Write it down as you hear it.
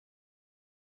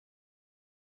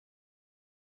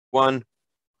One.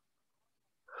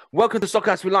 Welcome to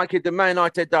Soccer As We Like It, the Man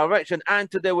United direction. And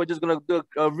today we're just going to do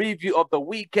a review of the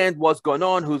weekend, what's going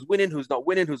on, who's winning, who's not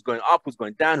winning, who's going up, who's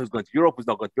going down, who's going to Europe, who's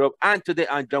not going to Europe. And today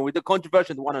I'm joined with the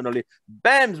controversial, the one and only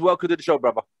Bams. Welcome to the show,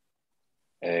 brother.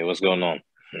 Hey, what's going on?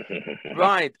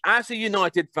 Right. As a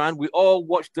United fan, we all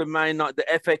watched the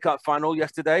FA Cup final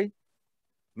yesterday.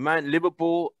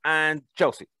 Liverpool and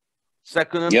Chelsea.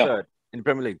 Second and third in the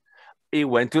Premier League. It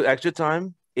went to extra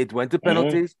time. It went to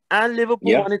penalties. And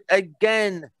Liverpool won it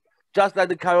again. Just like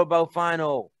the Carabao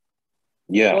final.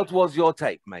 Yeah. What was your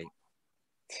take, mate?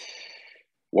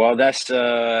 Well, that's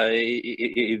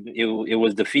it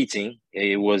was defeating.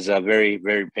 It was very,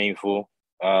 very painful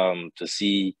to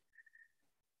see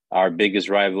our biggest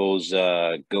rivals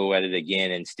go at it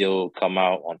again and still come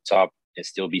out on top and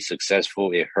still be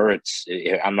successful. It hurts.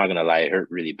 I'm not gonna lie, it hurt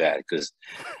really bad because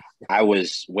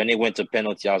when it went to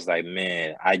penalty, I was like,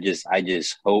 man, I just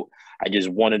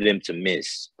wanted them to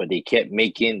miss, but they kept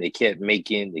making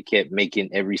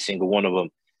every single one of them.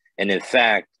 And in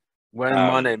fact, when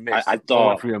Mane missed, I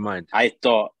thought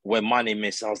when Mane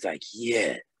missed, I was like,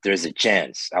 yeah, there's a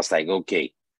chance. I was like,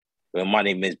 okay, when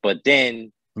Mane missed, but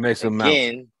then Mason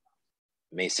Mount.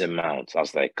 I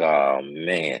was like, oh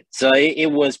man. So it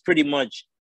was pretty much.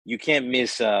 You can't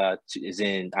miss. The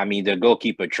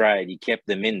goalkeeper tried. He kept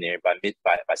them in there by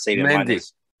saving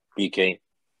Mane's PK.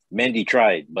 Mendy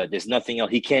tried, but there's nothing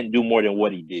else. He can't do more than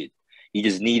what he did. He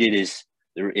just needed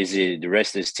the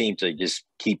rest of his team to just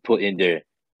keep putting the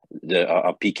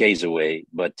PKs away.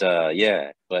 But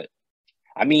but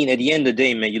I mean, at the end of the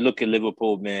day, man, you look at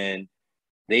Liverpool, man.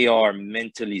 They are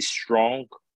mentally strong.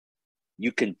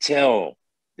 You can tell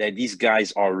that these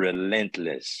guys are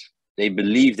relentless. They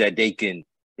believe that they can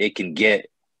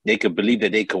believe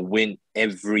that they can win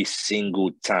every single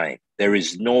time. There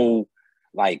is no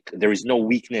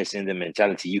weakness in the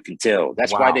mentality. You can tell.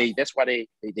 That's why they just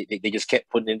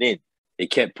kept putting it in. They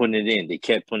kept putting it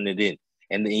in.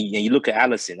 And you look at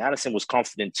Alisson. Alisson was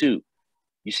confident too.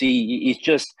 You see, it's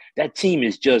just that team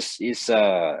is just it's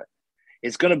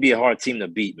gonna be a hard team to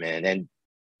beat, man. And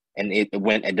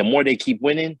the more they keep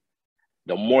winning,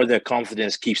 the more their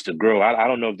confidence keeps to grow. I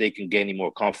don't know if they can get any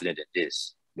more confident than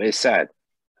this. But it's sad.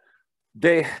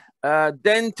 Then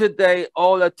today,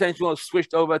 all attention was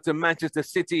switched over to Manchester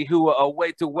City, who were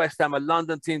away to West Ham, a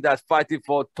London team that's fighting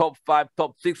for top 5,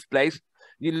 top 6 place.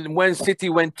 When City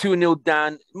went 2-0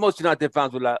 down, most United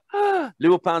fans were like,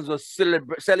 Liverpool fans were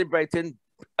celebrating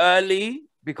early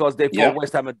because they thought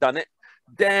West Ham had done it.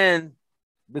 Then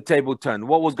the table turned.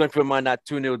 What was going through your mind at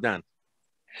 2-0 down?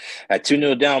 At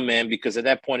 2-0 down, man, because at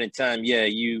that point in time,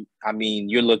 you're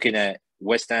looking at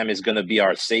West Ham is going to be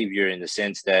our savior in the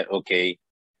sense that, okay,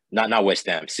 not West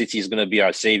Ham. City is going to be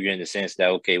our savior in the sense that,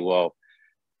 okay, well,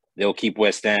 they'll keep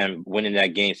West Ham winning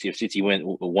that game. See if City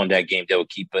won that game, they'll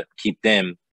keep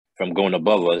them from going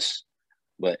above us.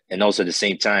 And also at the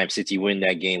same time, City win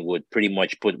that game would pretty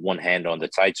much put one hand on the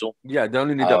title. Yeah, they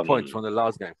only need the points from the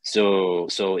last game. So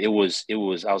it was.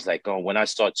 I was like, oh, when I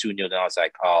saw 2-0, then I was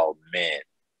like, oh man,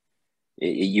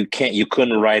 you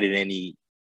couldn't write the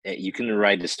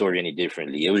story any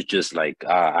differently. It was just like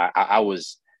I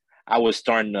was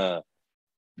starting to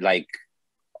I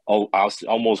was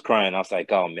almost crying. I was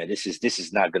like, oh man, this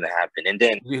is not gonna happen. And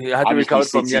then you had to recover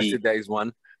from yesterday's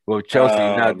one with Chelsea.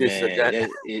 Now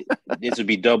this would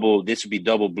be double. This would be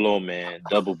double blow, man.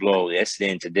 Double blow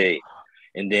yesterday and today.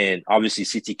 And then obviously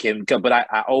City came, but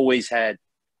I always had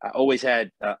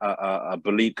a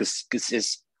belief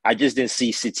because I just didn't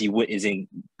see City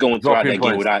going throughout that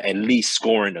game without at least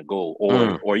scoring a goal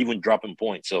or even dropping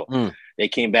points. So they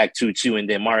came back 2-2, and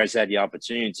then Mahrez had the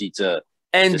opportunity to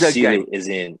end the game.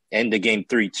 End the game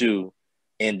 3-2,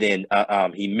 and then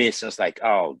he missed. I was like,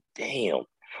 oh damn!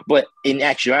 But in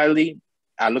actuality,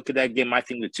 I look at that game. I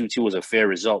think the 2-2 was a fair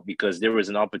result because there was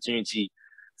an opportunity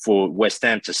for West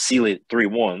Ham to seal it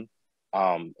 3-1.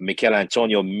 Mikel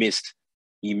Antonio missed.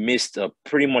 He missed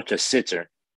pretty much a sitter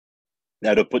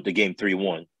that would put the game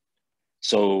 3-1.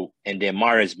 So, and then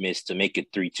Mahrez missed to make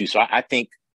it 3-2. So I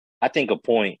think a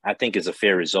point, is a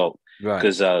fair result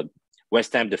because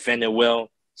West Ham defended well.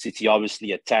 City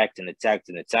obviously attacked.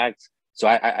 So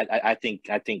I think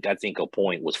a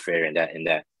point was fair in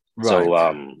that. Right.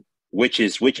 So which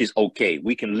is okay.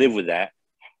 We can live with that.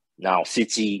 Now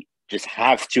City just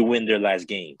have to win their last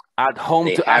game at home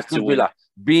to Aston Villa,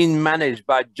 being managed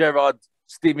by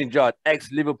Steven Gerrard,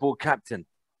 ex-Liverpool captain.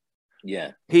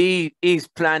 Yeah, he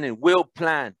will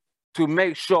plan to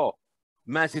make sure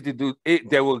Man City do it.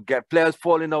 They will get players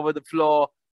falling over the floor,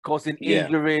 causing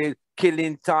injuries,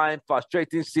 killing time,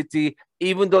 frustrating City,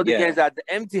 even though the game's at the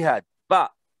Etihad. But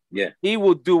Yeah. He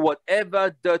will do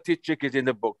whatever dirty trick is in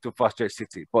the book to frustrate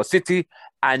City. But City,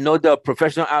 I know they're a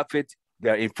professional outfit.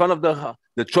 They're in front of the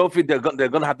trophy. They're going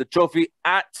to have the trophy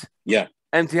at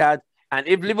Etihad. And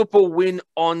if Liverpool win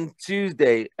on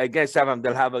Tuesday against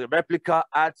Southampton, they'll have a replica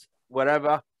at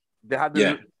wherever. They have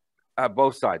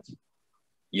both sides.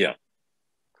 Yeah.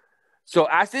 So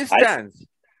as it stands,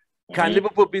 can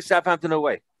Liverpool beat Southampton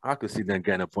away? I could see them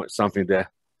getting a point, something there.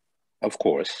 Of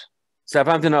course.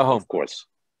 Southampton at home. Of course.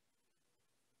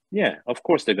 Yeah, of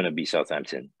course they're going to beat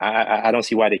Southampton. I don't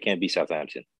see why they can't beat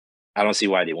Southampton. I don't see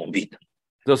why they won't beat them.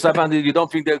 So Southampton, you don't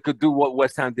think they could do what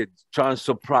West Ham did, try and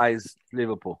surprise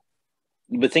Liverpool?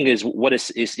 The thing is, what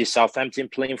is Southampton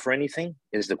playing for anything?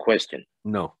 Is the question.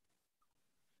 No.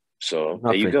 So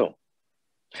there you go.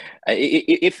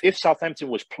 If Southampton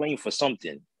was playing for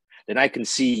something, then I can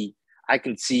see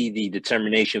the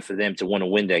determination for them to want to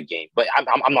win that game. But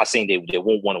I'm not saying they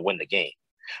won't want to win the game.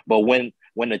 But when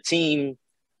a team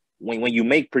when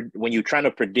you're trying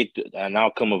to predict an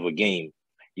outcome of a game,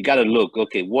 you got to look,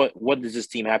 okay, what does this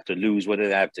team have to lose? What do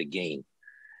they have to gain?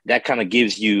 That kind of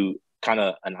gives you kind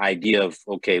of an idea of,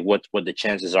 okay, what the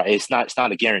chances are. It's not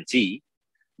a guarantee,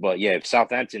 but yeah, if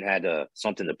Southampton had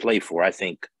something to play for, I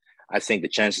think the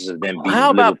chances of them beating How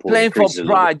about Liverpool playing for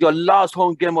pride, your last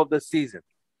home game of the season?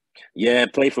 Yeah,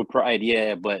 play for pride.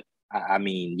 Yeah, but I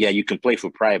mean, yeah, you can play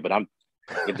for pride, but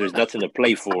if there's nothing to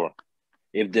play for,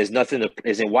 if there's nothing to,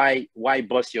 isn't why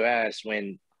bust your ass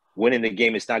when winning the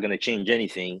game is not going to change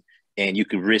anything, and you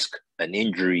could risk an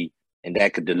injury and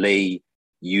that could delay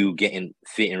you getting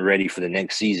fit and ready for the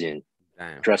next season.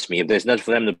 Damn. Trust me, if there's nothing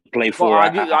for them to play for,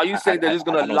 are you saying they're just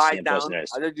going to lie down?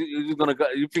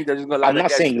 You think they're just going to lie down? I'm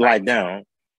not saying lie down.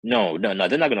 No. They're not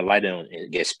going to lie down and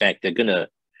get spanked. They're gonna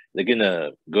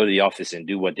go to the office and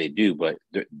do what they do, but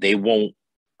they won't.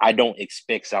 I don't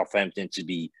expect Southampton to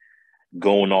be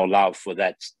going all out for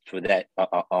that.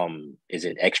 Is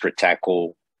an extra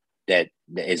tackle that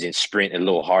is in sprint a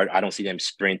little hard. I don't see them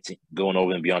sprinting, going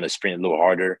over and beyond the sprint a little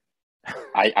harder.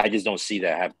 I just don't see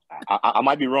that happen. I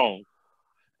might be wrong.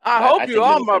 I hope you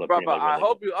are, my brother. I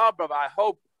hope you are, brother. I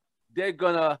hope they're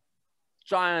gonna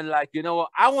try and, like, you know what?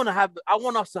 I want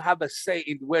us to have a say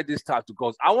in where this title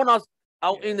goes. I want us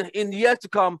in the years to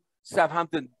come.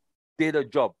 Southampton did a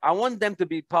job. I want them to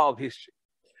be part of history.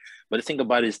 But the thing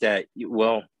about it is that, yeah,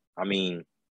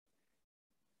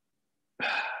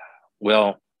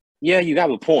 you have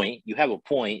a point.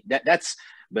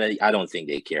 But I don't think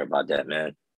they care about that,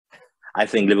 man. I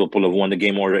think Liverpool have won the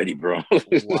game already, bro.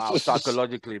 Wow,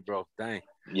 psychologically, bro. Dang.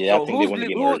 Yeah, so I think they won the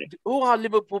game already. Who are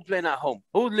Liverpool playing at home?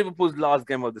 Who's Liverpool's last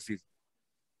game of the season?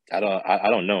 I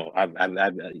don't know. I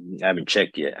haven't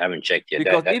checked yet.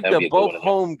 Because if they're both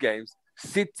home games,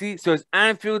 City, so it's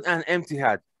Anfield and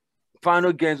Etihad,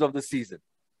 final games of the season.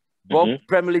 Both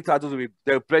Premier League titles will be,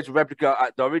 they'll play replica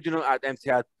at the original at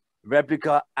Etihad,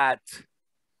 replica at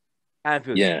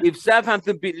Anfield. Yeah. If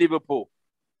Southampton beat Liverpool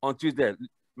on Tuesday,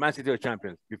 Man City are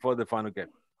champions before the final game.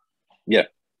 Yeah.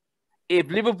 If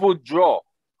Liverpool draw,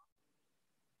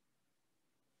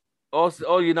 all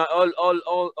City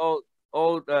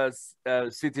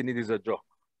needs a draw.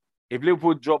 If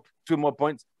Liverpool drop 2 more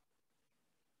points,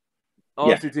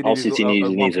 City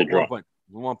needs a draw.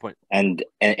 1 point. And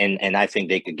I think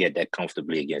they could get that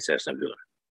comfortably against Aston Villa.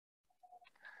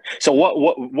 So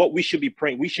what we should be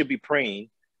praying? We should be praying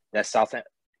that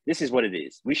Southampton. This is what it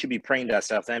is. We should be praying that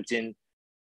Southampton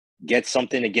get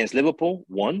something against Liverpool.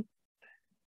 1.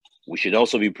 We should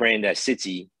also be praying that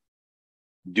City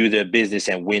do their business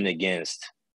and win against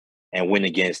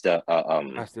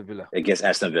Aston Villa. Against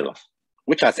Aston Villa,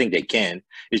 which I think they can.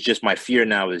 It's just my fear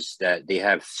now is that they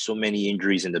have so many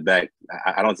injuries in the back.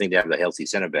 I don't think they have a healthy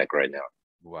center back right now.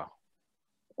 Wow.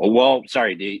 Well,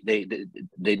 sorry, they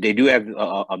do have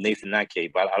Nathan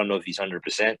Ake, but I don't know if he's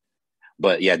 100%.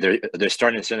 But yeah, their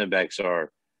starting center backs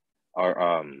are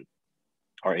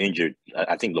injured.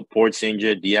 I think Laporte's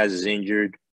injured. Diaz is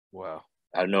injured. Wow.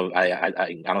 I don't know. I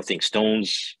don't think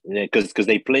Stones, because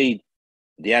they played.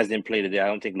 Diaz didn't play today. I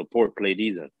don't think Laporte played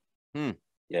either.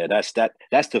 Yeah, that's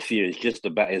the fear. It's just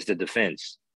it's the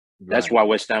defense. Right. That's why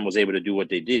West Ham was able to do what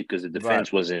they did, because the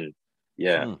defense wasn't.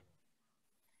 Yeah.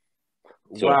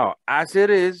 So, wow. As it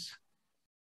is,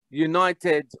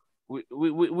 United.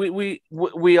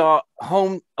 We are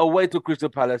home away to Crystal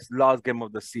Palace, last game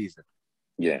of the season.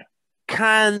 Yeah.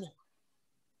 Can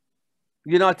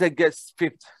United get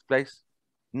 5th place?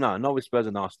 No, not with Spurs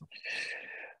and Arsenal.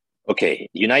 Okay,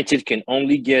 United can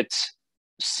only get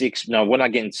 6. No, we're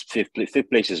not getting 5th. 5th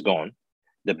place is gone.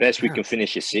 The best we can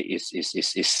finish is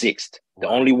 6th. The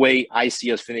only way I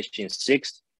see us finishing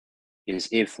 6th is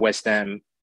if West Ham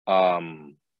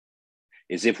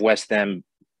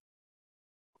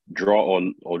draw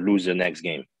or lose the next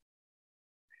game.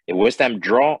 If West Ham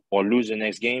draw or lose the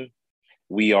next game,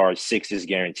 we are 6 is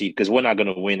guaranteed because we're not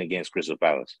going to win against Crystal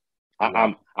Palace.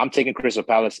 Wow. I'm taking Crystal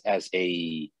Palace as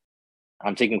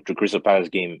I'm taking the Crystal Palace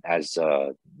game as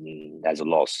a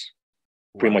loss,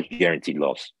 pretty much guaranteed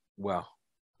loss. Wow,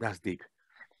 that's deep.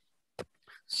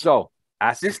 So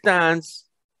as it stands,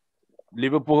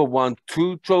 Liverpool have won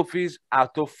 2 trophies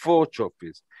out of 4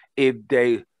 trophies. If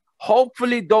they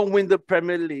hopefully don't win the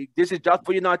Premier League, this is just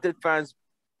for United fans'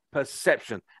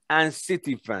 perception and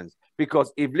City fans.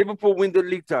 Because if Liverpool win the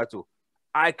league title,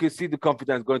 I could see the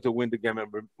confidence going to win the game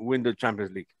and win the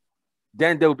Champions League.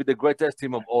 Then they will be the greatest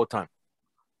team of all time.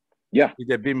 Yeah. If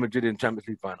they beat Madrid in Champions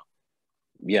League final.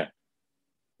 Yeah.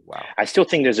 Wow. I still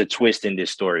think there's a twist in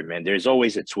this story, man. There's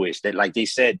always a twist. That, like they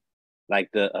said, like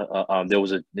there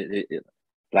was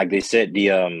like they said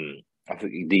the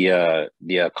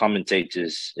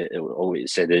commentators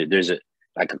always said that there's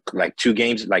like 2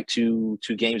 games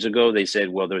ago they said,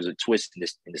 well, there's a twist in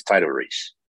this title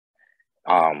race.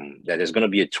 That there's going to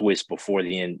be a twist before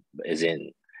the end is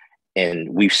in,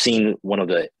 and we've seen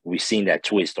that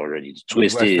twist already. The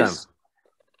twist is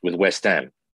with West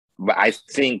Ham, but I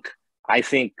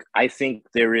think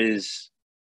there is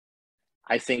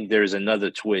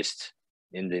another twist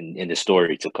in the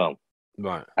story to come.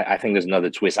 Right. I think there's another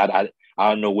twist. I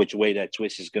don't know which way that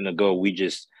twist is gonna go. We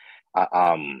just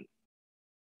I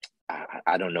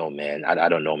don't know, man. I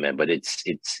don't know, man. But it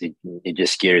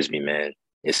just scares me, man.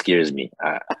 It scares me.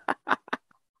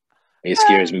 It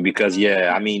scares me because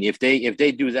I mean, if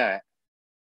they do that,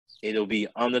 it'll be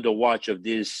under the watch of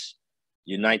this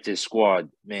United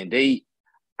squad, man.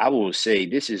 I will say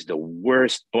this is the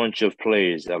worst bunch of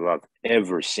players that I've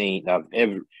ever seen.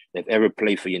 They've ever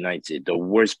played for United. The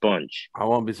worst bunch. I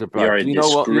won't be surprised. They are a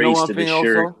disgrace to the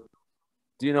shirt.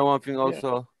 Do you know one thing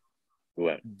also?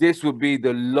 What? This would be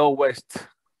the lowest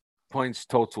points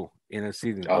total in a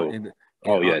season. On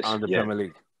the Premier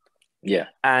League. Yeah.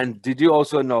 And did you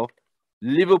also know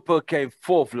Liverpool came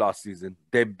 4th last season?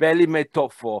 They barely made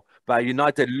top 4 by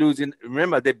United losing.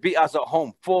 Remember, they beat us at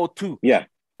home 4-2. Yeah.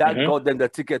 That got them the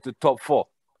ticket to top 4.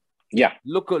 Yeah.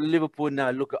 Look at Liverpool now.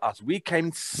 Look at us. We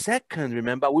came 2nd,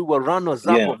 remember? We were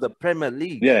runners-up of the Premier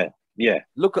League. Yeah. Yeah.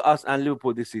 Look at us and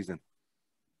Liverpool this season.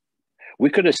 We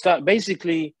could have started.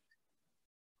 Basically,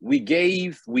 we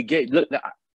gave. Look,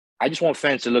 I just want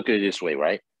fans to look at it this way,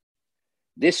 right?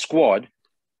 This squad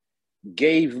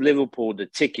gave Liverpool the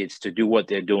tickets to do what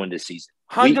they're doing this season.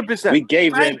 100%. We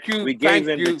gave them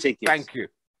the tickets. Thank you.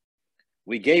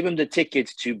 We gave them the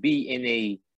tickets to be in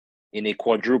a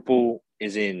quadruple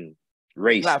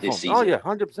race this season. Oh yeah,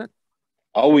 100%.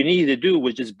 All we needed to do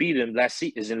was just beat them last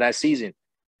season,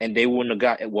 and they wouldn't have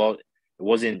got it. Well, it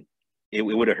wasn't. It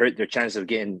would have hurt their chance of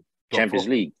getting Champions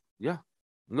League. Yeah,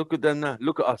 look at them now.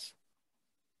 Look at us.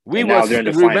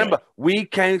 Final. We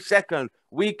came second.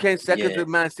 We came second to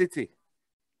Man City.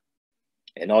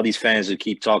 And all these fans who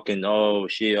keep talking, oh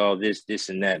shit, all this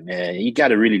and that, man. You got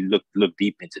to really look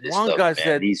deep into this stuff. One guy man.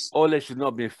 said, Ole should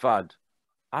not be fad.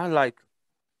 Are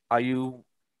you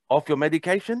off your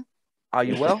medication? Are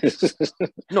you well?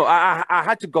 No, I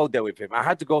had to go there with him. I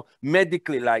had to go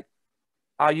medically, like,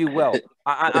 are you well?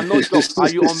 I'm not sure. Are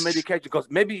you on medication? Because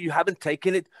maybe you haven't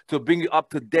taken it to bring you up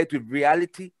to date with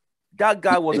reality. That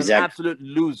guy was an absolute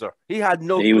loser. He had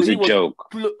no. He was a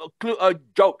joke. A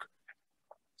joke.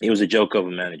 He was a joke of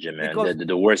a manager, man.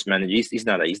 The worst manager. He's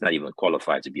not even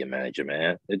qualified to be a manager,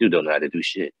 man. The dude don't know how to do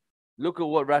shit. Look at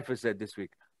what Radford said this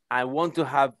week. I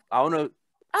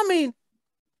mean,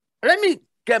 let me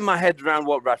get my head around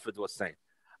what Radford was saying.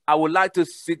 I would like to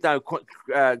sit down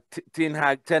Ten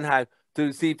Hag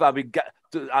to see if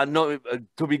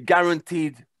to be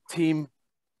guaranteed team,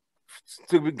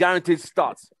 to be guaranteed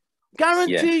starts.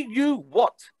 Guarantee you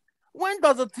what? When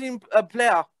does a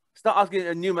player start asking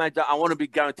a new manager, I want to be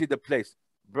guaranteed the place?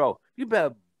 Bro, you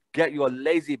better get your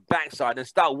lazy backside and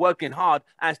start working hard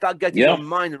and start getting your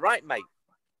mind right, mate.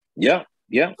 Yeah,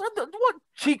 yeah. What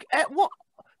cheek, what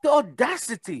the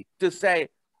audacity to say,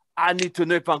 I need to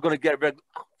know if I'm going to get regular.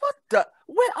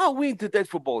 Where are we in today's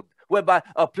football? Whereby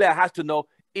a player has to know,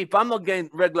 if I'm not getting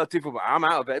regular team football, I'm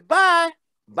out of it. Bye.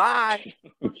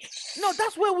 No,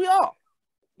 that's where we are.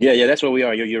 Yeah, that's where we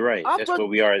are. You're right. That's where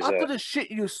we are. After the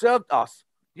shit you served us,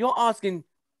 you're asking,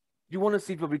 you want to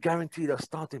see if we guaranteed a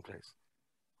starting place?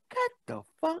 Get the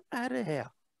fuck out of here.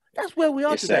 That's where we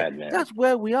are today. Sad, man. That's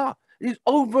where we are. These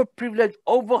overprivileged,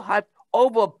 overhyped,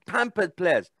 overpampered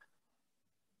players.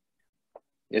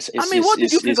 What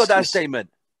did you think of that statement?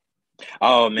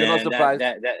 Oh man, you're not surprised?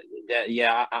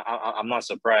 I'm not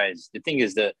surprised. The thing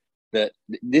is that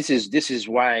this is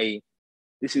why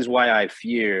I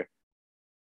fear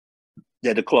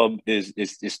that the club is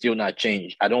still not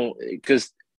changed. I don't,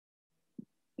 because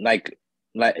like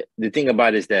the thing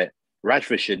about it is that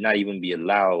Rashford should not even be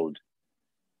allowed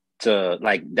to,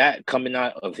 like, that coming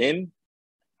out of him.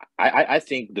 I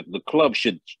think the club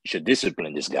should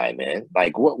discipline this guy, man.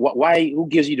 Like, why? Who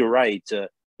gives you the right to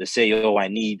say, oh, I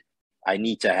need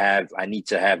to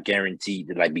have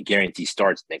guaranteed, like, be guaranteed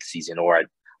starts next season, or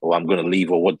I'm gonna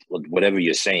leave, or whatever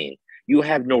you're saying. You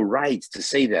have no right to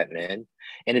say that, man.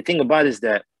 And the thing about it is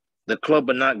that the club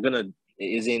are not gonna,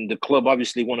 the club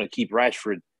obviously want to keep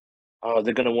Rashford. Oh,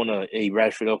 they're gonna want to, hey,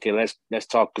 Rashford, okay, let's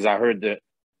talk, because I heard that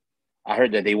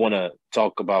they want to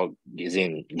talk about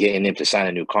getting him to sign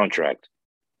a new contract.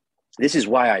 This is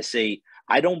why I say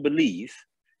I don't believe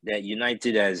that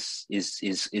United has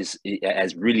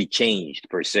really changed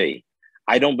per se.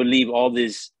 I don't believe all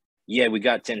this. Yeah, we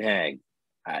got Ten Hag.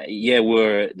 Yeah,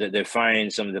 they're firing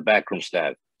some of the backroom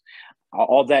staff.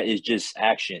 All that is just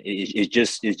action. It's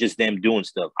just them doing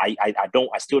stuff. I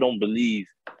still don't believe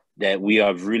that we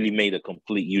have really made a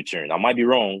complete U-turn. I might be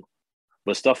wrong,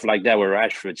 but stuff like that where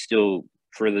Rashford still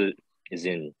further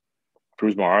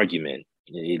proves my argument.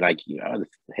 Like, the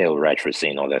hell Rashford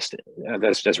saying all that stuff.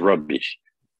 That's rubbish.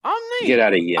 Get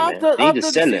out of here, man. They need to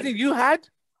sell him. Season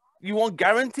you want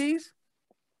guarantees?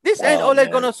 This ain't Ole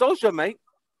Gunnar Solskjaer, mate.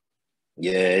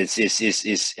 Yeah,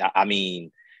 it's. I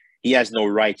mean, he has no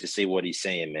right to say what he's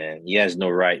saying, man. He has no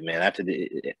right, man. After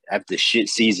the shit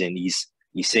season, he's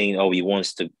saying, oh, he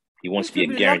wants to be a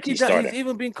guaranteed starter. He's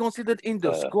even been considered in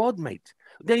the squad, mate.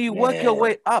 Then you work your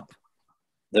way up.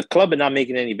 The club are not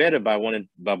making it any better by wanting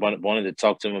to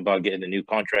talk to him about getting a new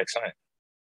contract signed,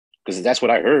 because that's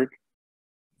what I heard.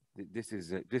 This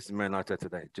is Manutd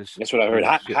today. That's what I heard.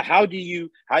 How do you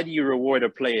reward a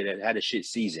player that had a shit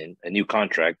season, a new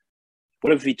contract?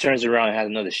 What if he turns around and has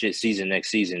another shit season next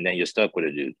season? Then you're stuck with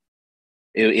a dude.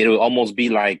 It'll almost be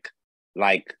like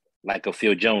a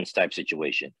Phil Jones type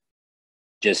situation,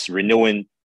 just renewing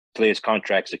players'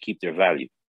 contracts to keep their value.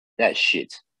 That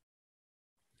shit.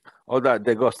 All that,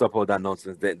 they got to stop all that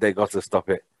nonsense. They got to stop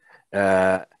it.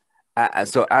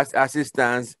 So as it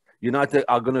stands, United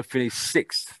are going to finish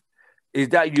 6th. Is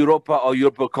that Europa or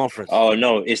Europa Conference? Oh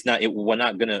no, it's not. We're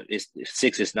not gonna. It's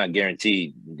 6. It's not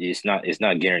guaranteed. It's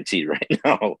not guaranteed right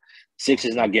now. 6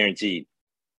 is not guaranteed.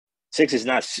 6 is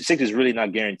not. 6 is really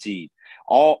not guaranteed.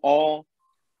 All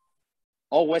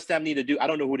West Ham need to do. I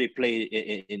don't know who they played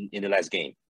in the last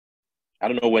game. I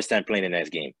don't know West Ham playing in the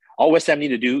last game. All West Ham need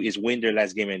to do is win their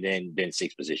last game and then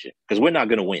 6th position, because we're not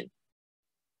gonna win.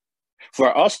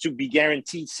 For us to be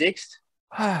guaranteed 6th.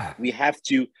 We have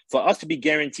to, for us to be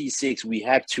guaranteed 6, we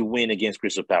have to win against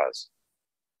Crystal Palace,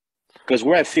 because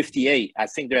we're at 58. I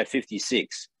think they're at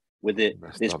 56. With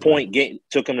this point game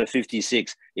took them to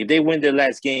 56. If they win their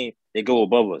last game, they go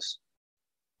above us.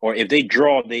 Or if they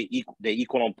draw, they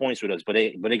equal on points with us. But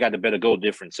they got the better goal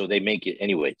difference, so they make it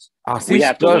anyways. We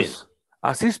have to win.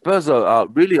 I see Spurs are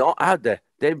really out there.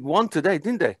 They won today,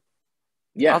 didn't they?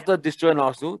 Yeah. After destroying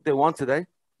Arsenal, they won today.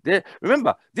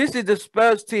 Remember, this is the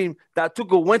Spurs team that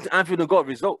went to Anfield and got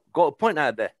a point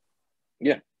out there.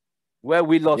 Yeah. Where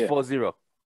we lost 4-0.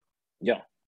 Yeah.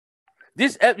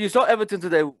 You saw Everton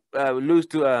today lose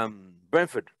to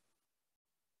Brentford.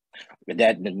 I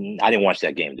didn't watch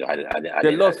that game, though.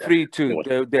 They lost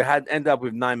 3-2. They had ended up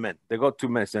with 9 men. They got 2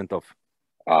 men sent off.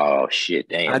 Oh shit!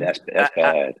 Damn, that's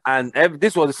bad. And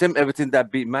this was the same Everton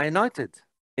that beat Man United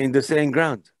in the same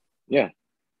ground. Yeah.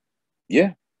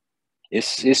 Yeah.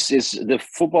 It's the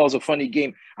football is a funny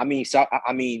game. I mean, Spurs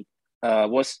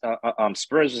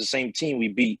is the same team. We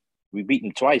beat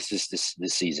them twice this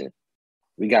season.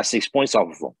 We got 6 points off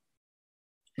of them.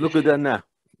 Look at them now.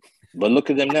 But look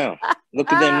at them now.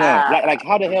 Look at them now. Like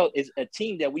how the hell is a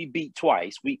team that we beat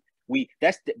twice?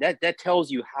 That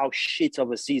tells you how shit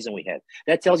of a season we had.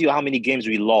 That tells you how many games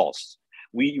we lost.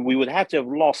 We would have to have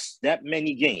lost that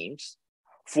many games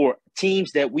for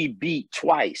teams that we beat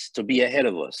twice to be ahead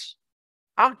of us.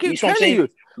 I'll keep telling you.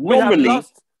 Normally, we have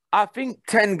lost, I think,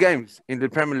 10 games in the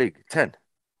Premier League. 10.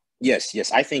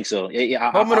 Yes, I think so.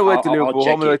 Yeah, home and away to Liverpool,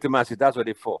 home and away to Man City. That's what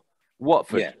they fought.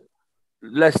 Watford,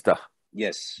 Leicester,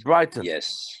 yes, Brighton,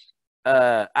 yes,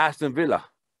 Aston Villa.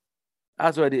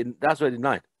 That's already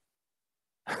 9.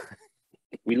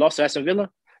 We lost to Aston Villa.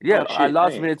 Yeah,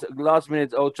 last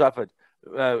minute, Old Trafford.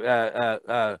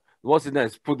 What's his name?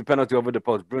 Put the penalty over the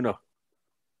post, Bruno.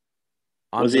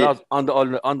 Oh, yeah.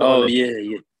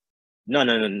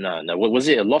 No. What was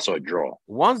it? A loss or a draw?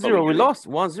 1-0. We lost.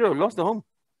 1-0. Lost at home.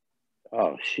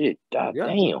 Oh shit!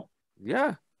 Damn.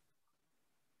 Yeah.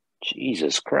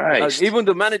 Jesus Christ! Even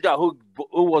the manager who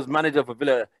was manager for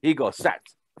Villa, he got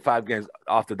sacked 5 games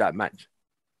after that match.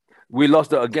 We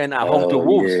lost it again at home to Oh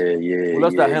Wolves. yeah.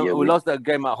 We lost that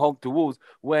game at home to Wolves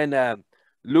when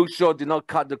Luke Shaw did not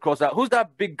cut the cross out. Who's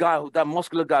that big guy, that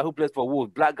muscular guy who plays for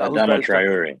Wolves? Black guy who's Adama very strong.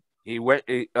 Traore. He went.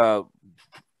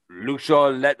 Luke Shaw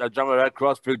let a drummer right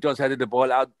cross. Phil Jones headed the ball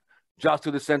out just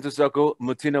to the center circle.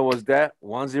 Martina was there.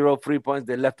 1-0, 3 points.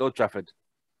 They left Old Trafford.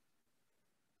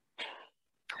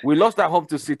 We lost at home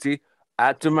to City,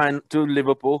 to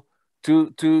Liverpool,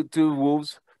 to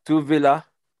Wolves, to Villa.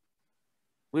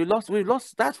 We lost.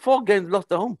 That's 4 games lost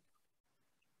at home.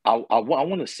 I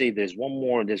want to say there's one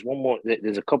more. There's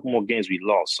a couple more games we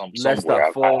lost.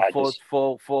 Leicester, somewhere.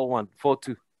 4-1,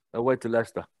 4-2 away to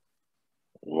Leicester.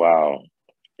 Wow.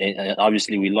 And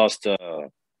obviously we lost.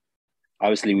 Watford.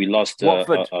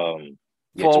 To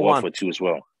Watford too as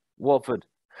well. Watford.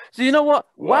 So you know what?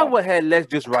 Wow. While we're here, let's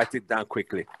just write it down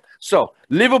quickly. So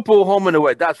Liverpool home and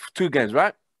away. That's 2 games,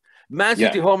 right? Man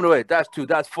City home and away. That's 2.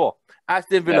 That's 4.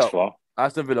 Aston Villa. That's 4.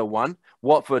 Aston Villa 1.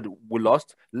 Watford we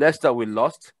lost. Leicester we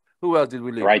lost. Who else did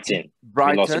we lose? Brighton.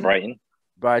 We lost to Brighton.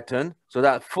 Brighton. So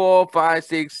that's 4, 5,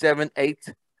 6, 7,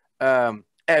 8.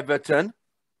 Everton.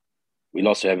 We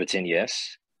lost to Everton.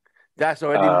 Yes. That's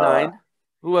already 9.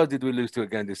 Who else did we lose to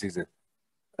again this season?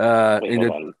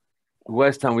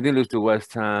 West Ham. We didn't lose to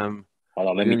West Ham. Hold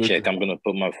on, let me check. I'm gonna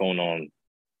put my phone on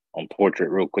portrait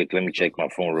real quick. Let me check my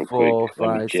phone real quick. 4,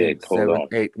 5, 6, 7,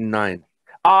 8, 9.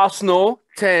 Arsenal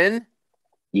 10.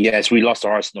 Yes, we lost to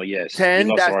Arsenal. Yes, 10.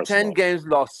 We lost That's to Arsenal. 10 games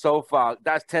lost so far.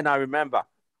 That's 10. I remember.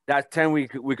 That's 10. We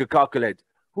could calculate.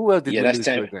 Who else did we lose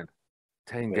 10. to again?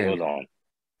 10 Wait, games. hold on.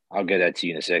 I'll get that to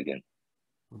you in a second.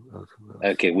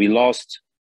 Okay, we lost.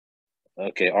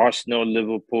 Okay, Arsenal,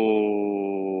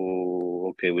 Liverpool.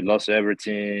 Okay, we lost to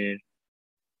Everton.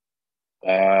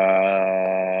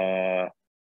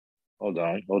 Hold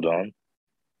on.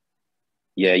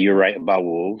 Yeah, you're right about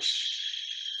Wolves.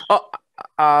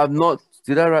 Not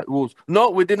did I write Wolves? No,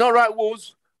 we did not write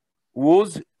Wolves.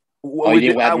 Wolves. Oh, you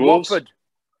didn't write Wolves? Watford.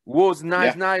 Wolves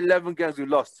 11 games we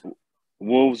lost.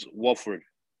 Wolves, Watford.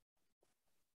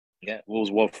 Yeah,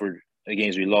 Wolves, Watford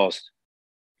games we lost.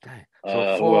 So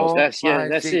 4, who else? That's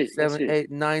 5, 6, 7,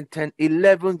 8, 9, 10,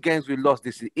 11 games we lost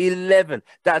this season. 11.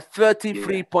 That's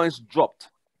 33 points dropped.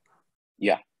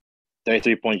 Yeah,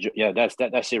 33 points. Yeah, that's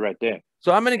it right there.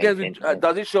 So how many games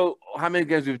does it show how many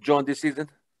games we've drawn this season?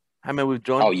 How many we've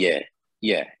drawn? Oh yeah.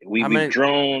 We've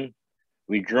drawn.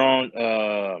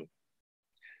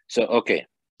 So okay,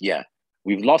 yeah,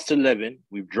 we've lost 11.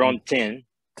 We've drawn 10.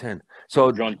 10. So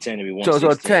we've drawn 10 and we won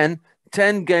 16. So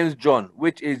 10 games drawn,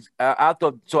 which is out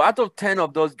of 10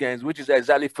 of those games, which is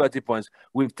exactly 30 points,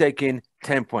 we've taken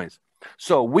 10 points.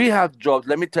 So we have dropped,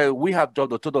 let me tell you, we have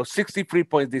dropped a total of 63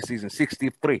 points this season,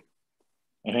 63.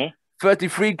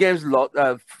 33 games lost,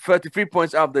 33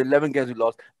 points out of the 11 games we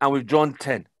lost, and we've drawn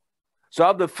 10. So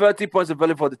out of the 30 points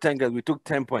available for the 10 games, we took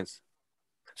 10 points.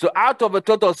 So out of a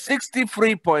total of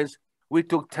 63 points, we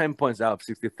took 10 points out of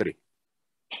 63.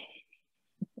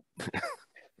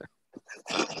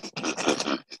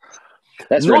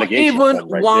 That's not even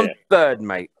right 1/3, there.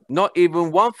 Mate. Not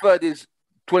even 1/3 is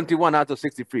 21 out of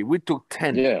 63. We took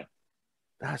 10. Yeah,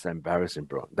 that's embarrassing,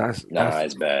 bro. That's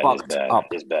it's bad.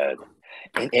 It's bad.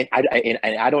 And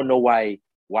I don't know why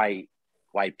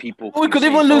people. We could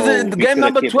even lose it in game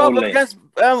number 12 against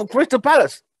Crystal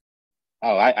Palace.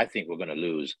 Oh, I think we're gonna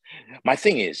lose. My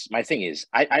thing is,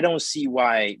 I don't see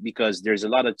why, because there's a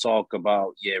lot of talk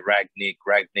about Ragnick.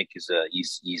 Ragnick is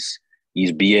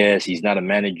he's BS. He's not a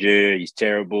manager. He's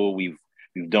terrible. We've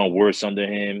done worse under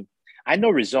him. I know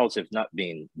results have not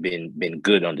been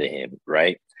good under him,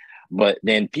 right? But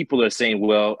then people are saying,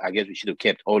 well, I guess we should have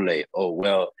kept Ole. Oh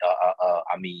well,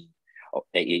 I mean,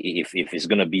 if it's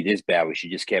gonna be this bad, we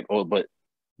should just kept Ole. But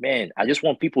man, I just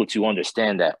want people to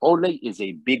understand that Ole is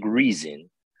a big reason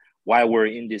why we're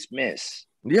in this mess.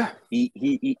 Yeah, he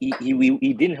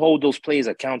didn't hold those players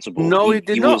accountable. No, he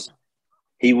did not.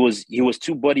 He was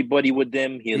too buddy with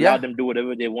them. He allowed them to do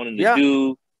whatever they wanted to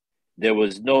do. There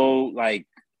was no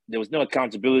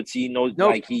accountability.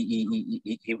 Like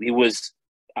he was.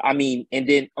 I mean, and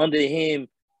then under him,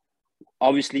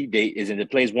 obviously the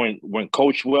players weren't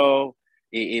coached well.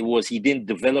 He didn't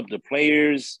develop the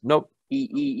players. Nope.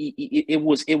 It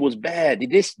was bad.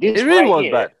 This it really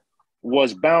was bad.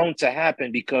 Was bound to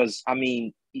happen because I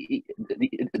mean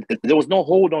there was no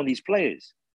hold on these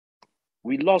players.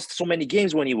 We lost so many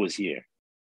games when he was here.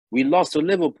 We lost to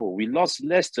Liverpool. We lost to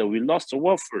Leicester. We lost to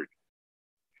Watford.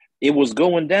 It was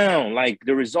going down. Like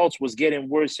the results was getting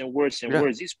worse and worse and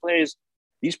worse.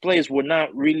 These players were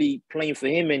not really playing for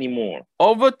him anymore.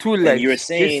 Over 2 legs this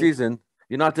season,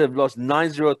 United have lost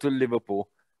 9-0 to Liverpool,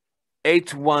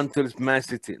 8-1 to Man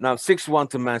City. Now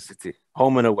 6-1 to Man City,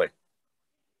 home and away.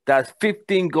 That's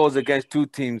 15 goals against 2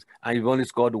 teams, and you've only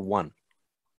scored 1,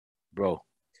 bro.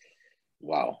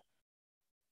 Wow.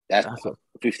 That's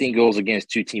 15 goals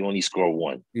against 2 teams, only score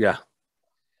 1. Yeah.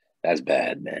 That's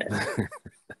bad, man.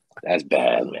 That's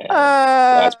bad, man.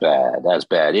 That's bad. That's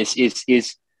bad. It's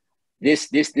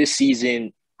this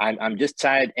season. I'm just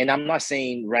tired, and I'm not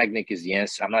saying Ragnick is the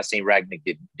answer. I'm not saying Ragnick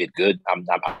did good. I'm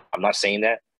not saying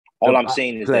that. All I'm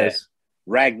saying is that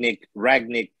Ragnick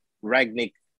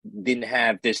didn't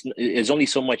have this. There's only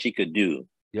so much he could do.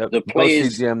 Yep. The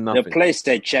players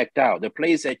that checked out. The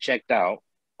players that checked out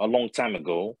a long time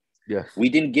ago. Yes. We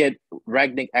didn't get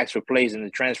Ragnick asked for plays in the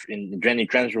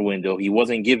transfer window. He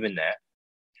wasn't given that.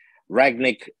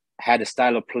 Ragnick had a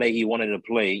style of play he wanted to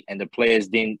play, and the players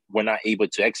were not able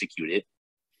to execute it.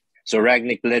 So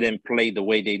Ragnick let them play the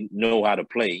way they know how to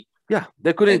play. Yeah,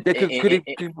 they couldn't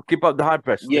keep up the high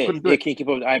press. Yeah, they can't keep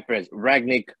up the high press.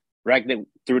 Ragnick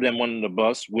threw them under the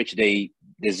bus, which they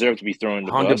deserve to be thrown in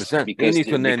the 100%. bus because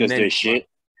they're shit.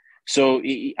 So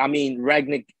I mean,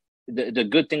 Ragnick. The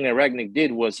good thing that Ragnick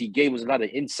did was he gave us a lot of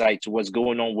insight to what's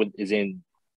going on in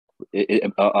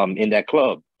that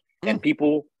club, and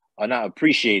people are not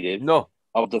appreciative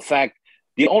of the fact.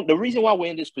 The reason why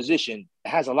we're in this position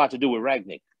has a lot to do with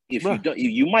Ragnick. If you don't,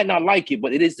 you might not like it,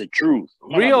 but it is the truth.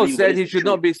 Rio said he should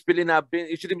not be spilling out.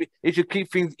 He shouldn't be. He should keep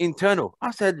things internal.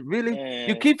 I said, really?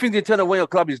 You keep things internal when your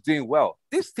club is doing well.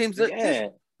 This team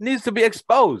needs to be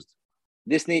exposed.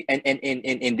 This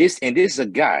is a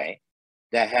guy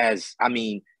that has, I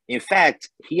mean, in fact,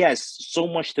 he has so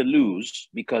much to lose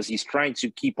because he's trying to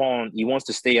keep on. He wants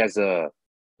to stay as a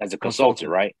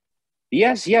consultant, right? He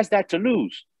has that to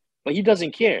lose, but he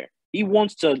doesn't care. He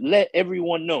wants to let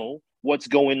everyone know what's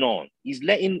going on. He's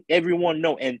letting everyone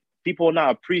know, and people are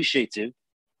not appreciative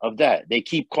of that. They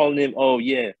keep calling him, oh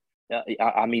yeah.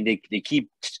 I mean, they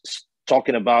keep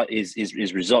talking about his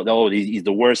result. Oh, he's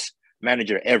the worst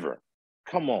manager ever.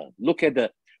 Come on, look at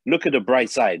the bright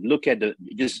side. Look at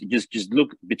just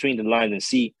look between the lines and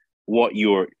see what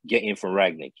you're getting from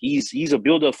Ragnick. He's a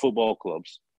builder of football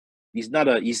clubs. He's not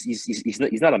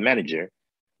a manager.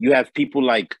 You have people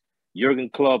like Jurgen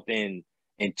Klopp and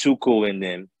Tuchel and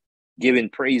them giving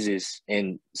praises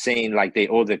and saying like they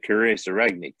owe their careers to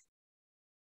Ragnick.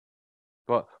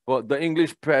 But the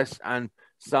English press and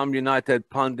some United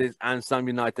pundits and some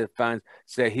United fans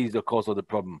say he's the cause of the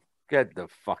problem. Get the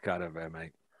fuck out of there,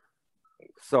 mate.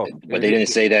 So, but they didn't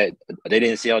say that. They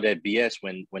didn't say all that BS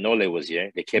when Ole was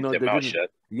here. They kept their mouth shut.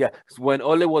 Yeah, when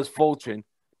Ole was faltering,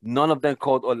 none of them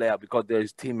called Ole out because they're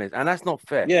his teammates, and that's not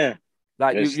fair. Yeah,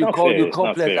 like you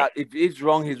call players out. If he's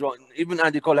wrong, he's wrong. Even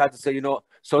Andy Cole had to say,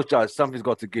 Solskjaer, something's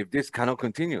got to give. This cannot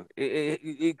continue.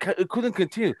 It couldn't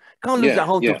continue. Can't lose at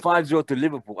home to 5-0 to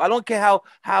Liverpool. I don't care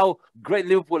how great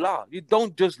Liverpool are. You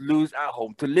don't just lose at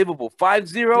home to Liverpool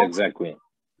 5-0. Exactly.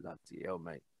 Bloody hell,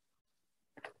 mate.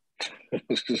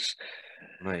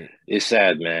 Mate. It's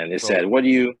sad, man. It's sad. What do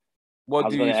you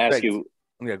expect? Ask you,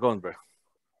 yeah, go on, bro.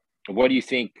 What do you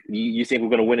think? You think we're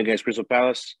going to win against Crystal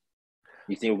Palace?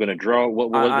 You think we're going to draw?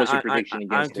 What's your prediction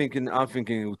against them? I'm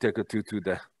thinking we'll take a 2-2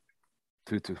 there.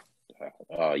 2-2.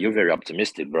 You're very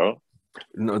optimistic, bro.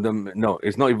 No,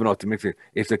 it's not even optimistic.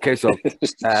 It's a case of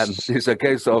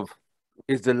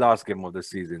it's the last game of the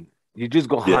season. You just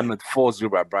got hammered 4-0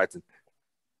 by Brighton.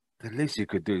 The least you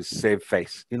could do is save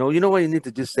face. You know what you need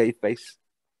to just save face.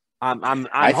 I'm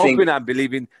hoping and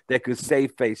believing they could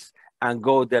save face and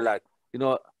go there like,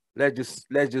 let's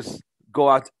just go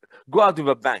out with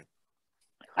a bang.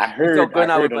 I heard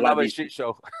going out with another shit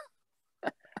show.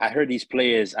 I heard these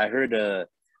players. I heard there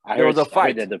was a fight. I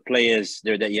heard that the players I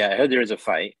heard there is a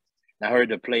fight. I heard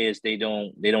the players they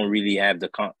don't really have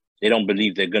they don't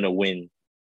believe they're gonna win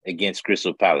against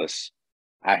Crystal Palace.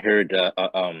 I heard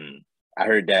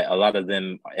that a lot of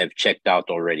them have checked out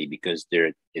already because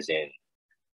their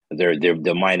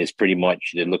mind is pretty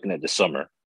much they're looking at the summer,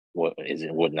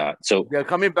 whatnot. So they're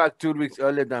coming back 2 weeks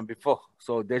earlier than before,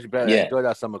 so they should better enjoy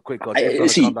that summer quick.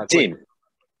 Tim,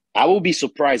 I will be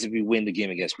surprised if we win the game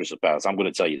against Crystal Palace. I'm going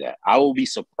to tell you that. I will be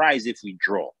surprised if we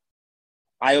draw.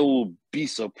 I will be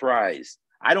surprised.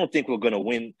 I don't think we're going to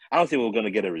win. I don't think we're going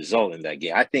to get a result in that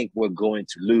game. I think we're going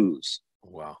to lose.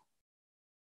 Wow.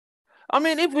 I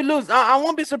mean, if we lose, I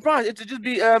won't be surprised. It will just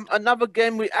be another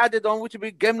game we added on, which will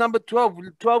be game number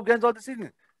 12. 12 games of the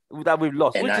season that we've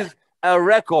lost, which is a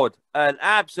record, an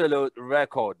absolute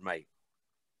record, mate.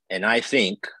 And I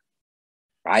think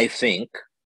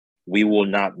we will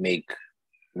not make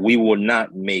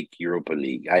Europa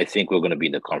League. I think we're going to be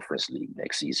in the Conference League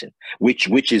next season,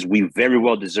 which is we very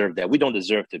well deserve that. We don't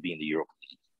deserve to be in the Europa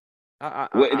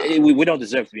League. We don't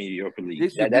deserve to be in the Europa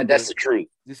League. That's the truth.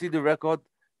 You see the record?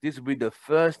 This will be the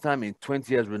first time in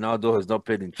 20 years Ronaldo has not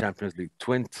played in Champions League.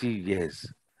 20 years.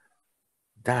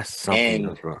 That's something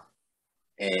else, bro.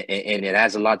 And it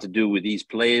has a lot to do with these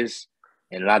players.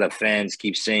 And a lot of fans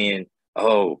keep saying,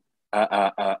 "Oh,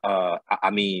 I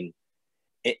mean,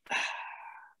 they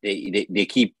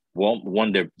keep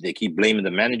they keep blaming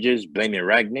the managers, blaming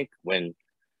Ragnick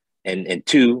and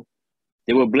two,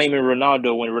 they were blaming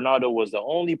Ronaldo when Ronaldo was the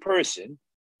only person.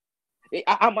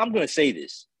 I'm going to say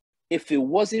this: if it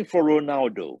wasn't for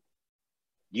Ronaldo,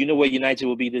 do you know where United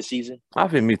will be this season? I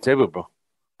think mid-table, bro.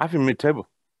 I think mid-table.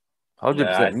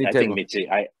 100% mid-table.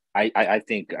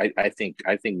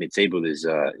 I think mid-table is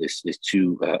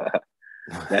too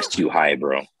that's too high,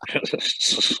 bro.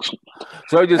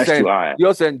 So you're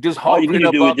saying just hovering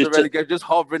above the relegation, just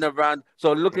hovering around,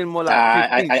 so looking more like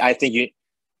 15th.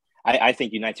 I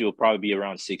think United will probably be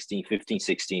around 15,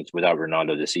 16th without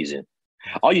Ronaldo this season.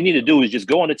 All you need to do is just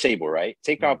go on the table, right?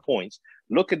 Take our points.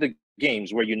 Look at the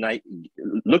games where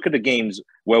look at the games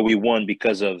where we won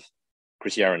because of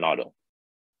Cristiano Ronaldo,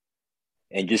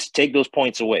 and just take those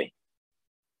points away,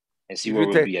 and see where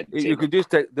we'll be at the table. You could just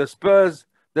take the Spurs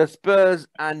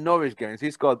and Norwich games.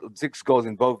 He scored 6 goals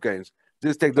in both games.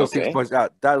 Just take those 6 points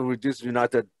out. That will reduce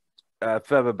United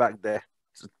further back there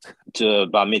to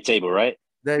about mid-table, right?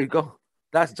 There you go.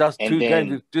 That's just 2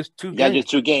 games. Just 2 games. Yeah, just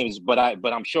 2 games. But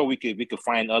I'm sure we could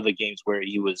find other games where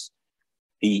he was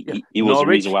Norwich, the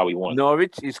reason why we won.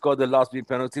 Norwich, he scored the last minute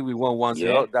penalty. We won 1-0.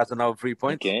 Yeah. That's another 3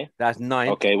 points. Okay. That's 9.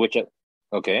 Okay, which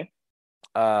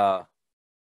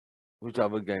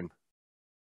other game?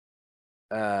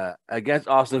 Against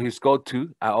Arsenal, he scored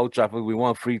 2 at Old Trafford. We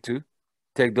won 3-2.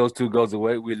 Take those 2 goals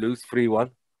away, we lose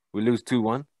 3-1. We lose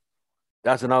 2-1.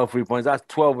 That's another 3 points. That's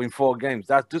 12 in 4 games.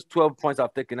 That's just 12 points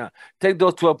I've taken out. Take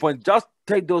those 12 points. Just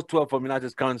take those 12 from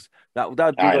United's counts. That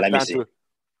down to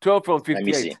 12 from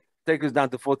 58. Take us down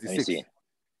to 46.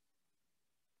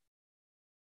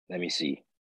 Let me see.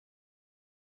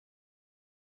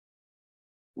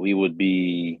 We would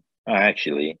be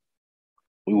actually.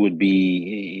 We would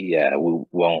be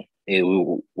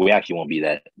we actually won't be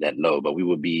that low, but we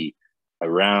would be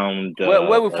around.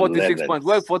 Where would 46 points?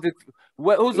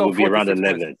 Who's on 46 be around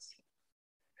 11th. Points?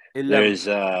 11th. There's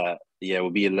we'll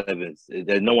be 11th.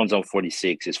 There's no one's on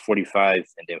 46. It's 45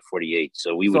 and then 48.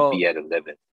 So we would be at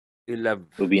 11th. 11th.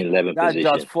 We'll be in 11th position.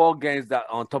 That's just 4 games that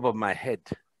on top of my head.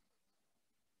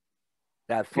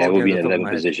 We'll be in 11th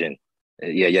position.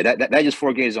 Yeah. That just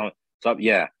 4 games on top.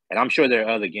 Yeah, and I'm sure there are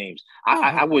other games.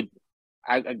 I would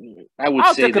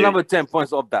I'll say take another 10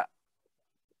 points off that.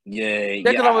 Yeah,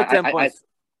 take another 10 points.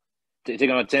 Take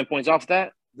another 10 points off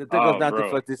that. They take us down to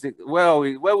 36. Where are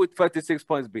we? Where would 36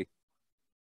 points be?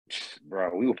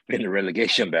 Bro, we would be in the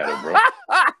relegation battle, bro.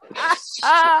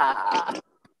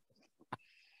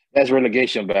 That's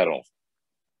relegation battle.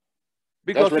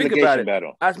 Because think about it.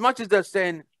 As much as they're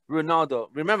saying Ronaldo,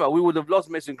 remember, we would have lost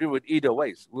Mason Greenwood either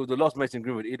ways.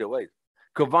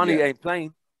 Cavani ain't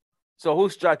playing. So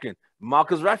who's striking?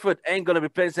 Marcus Rashford ain't going to be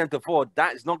playing centre forward.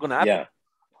 That's not going to happen. Yeah.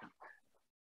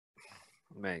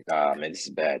 Man. Man, this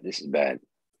is bad.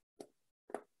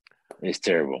 It's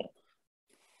terrible.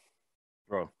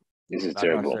 Bro. This is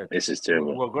terrible.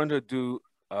 We're going to do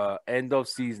end of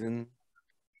season.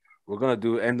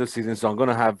 So I'm going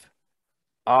to have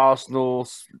Arsenal,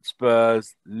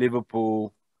 Spurs,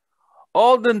 Liverpool,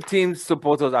 all the teams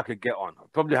supporters I could get on. I'll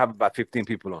probably have about 15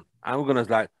 people on. And we're going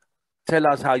to tell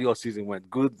us how your season went.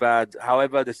 Good, bad,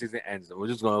 however the season ends. We're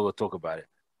just going to go talk about it.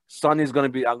 Sonny's going to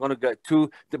be, I'm going to get 2,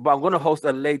 but I'm going to host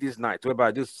a ladies' night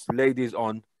whereby just ladies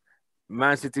on,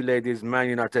 Man City ladies, Man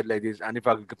United ladies, and if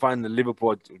I could find the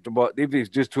Liverpool, but if it's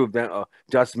just 2 of them, or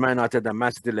just Man United and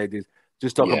Man City ladies,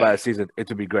 just talk about a season, it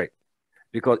would be great.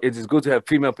 Because it is good to have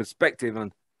female perspective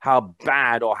on how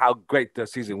bad or how great the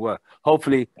season were.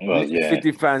 Hopefully,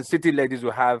 City fans, City ladies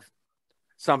will have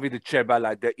something to cheer about,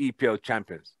 like the EPL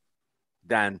champions,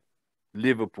 than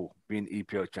Liverpool being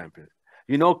EPL champions.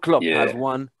 You know, Klopp has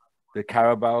won the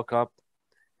Carabao Cup,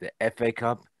 the FA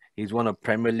Cup. He's won a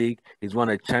Premier League. He's won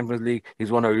a Champions League. He's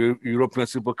won a European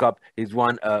Super Cup. He's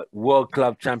won a World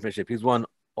Club Championship. He's won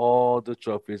all the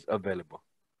trophies available.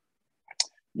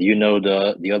 Do you know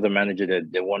the other manager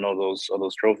that won all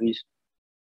those trophies?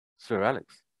 Sir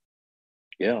Alex.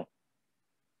 Yeah.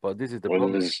 But this is the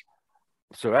problem.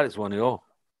 Sir Alex won it all.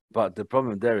 But the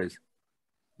problem there is,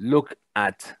 look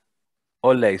at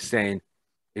Ole saying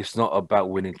it's not about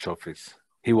winning trophies.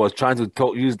 He was trying to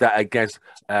use that against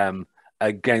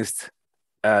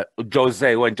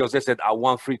Jose, when Jose said, I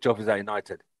won 3 trophies at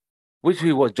United, which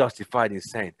he was justified in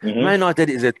saying. Man United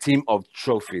is a team of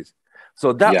trophies.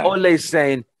 So that Ole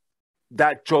saying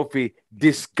that trophy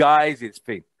disguises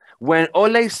thing. When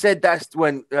Ole said that's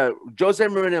when Jose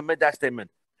Mourinho made that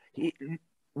statement,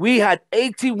 we had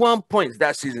 81 points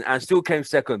that season and still came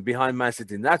second behind Man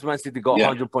City. And that's Man City got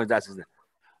 100 points that season.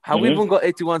 Have we even got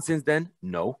 81 since then?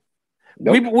 No.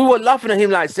 Nope. We were laughing at him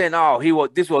like saying, "Oh,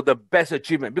 this was the best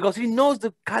achievement," because he knows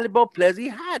the caliber of players he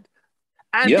had,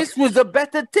 and this was a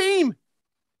better team.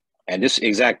 And this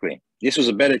was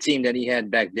a better team than he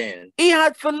had back then. He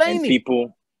had Fellaini. And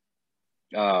people,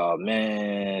 oh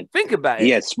man, think about it.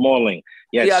 He had Smalling.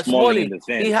 He had Smalling in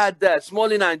defense. He had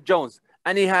Smalling and Jones,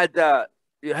 and he had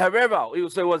Herrera. It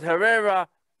was Herrera.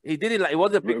 He did it like it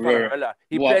wasn't a big Herrera.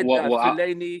 He played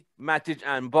Fellaini, Matic,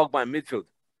 and Pogba in midfield.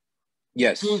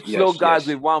 Yes, two slow guys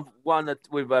with one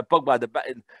with Pogba at the back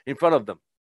in front of them.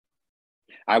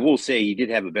 I will say he did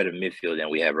have a better midfield than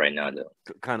we have right now, though.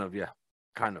 Kind of. Yeah,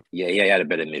 he had a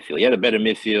better midfield. He had a better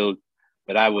midfield,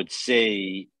 but I would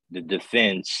say the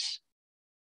defense.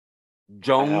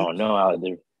 Jones. I don't know how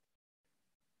they.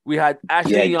 We had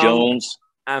Ashley Young Jones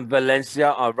and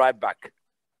Valencia on right back.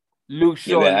 Luke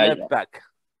Shaw left back.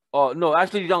 Oh no,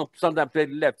 Ashley Young sometimes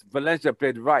played left. Valencia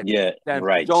played right. Yeah, then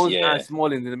right. Jones and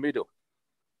Smalling in the middle.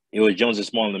 It was Jones and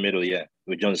Small in the middle. Yeah, it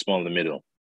was Jones and Small in the middle.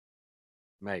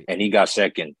 Mate. And he got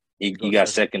second. He got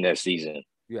second that season.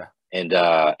 Yeah. And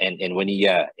when he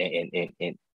so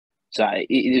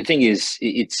the thing is,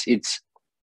 it's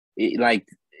like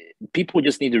people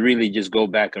just need to really just go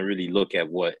back and really look at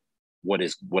what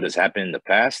has happened in the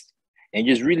past, and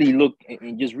just really look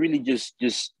and just really just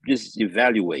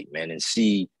evaluate, man, and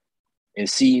see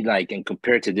like and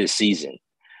compare to this season.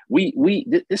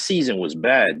 This season was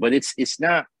bad, but it's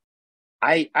not.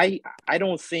 I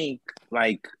don't think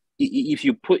like if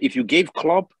you gave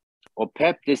Klopp or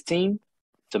Pep this team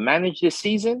to manage this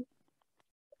season,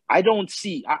 I don't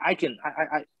see I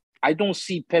don't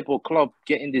see Pep or Klopp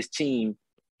getting this team,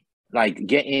 like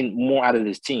getting more out of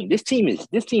this team. This team is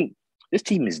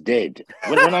dead.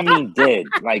 When I mean dead,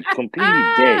 like completely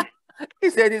dead.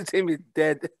 He said his team is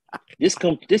dead. This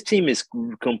team is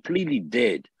completely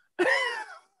dead.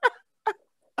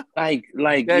 like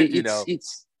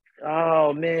it's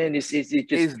oh man, it just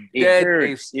dead,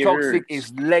 hurts. It's toxic,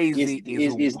 it's lazy,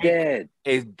 it's dead.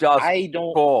 It's just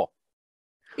poor.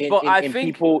 But I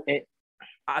think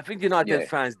United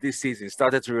fans this season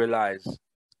started to realize,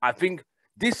 I think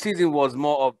this season was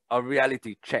more of a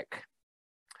reality check.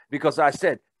 Because I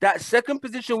said that second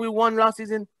position we won last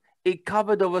season, it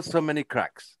covered over so many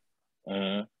cracks.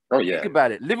 Oh yeah. Think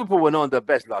about it. Liverpool were not the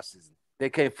best last season.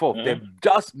 They came fourth. They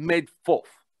just made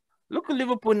fourth. Look at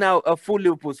Liverpool now, a full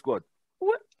Liverpool squad.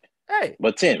 What? Hey,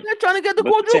 but Tim, they're trying to get the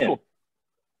quadruple.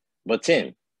 But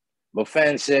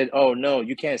fans said, "Oh no,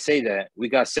 you can't say that. We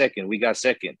got second.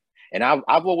 And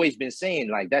I've always been saying,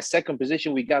 like, that second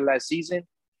position we got last season,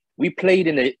 we played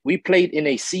in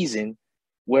a season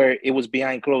where it was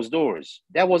behind closed doors.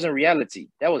 That wasn't reality.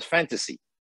 That was fantasy.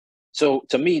 So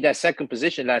to me, that second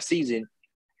position last season,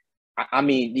 I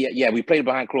mean, we played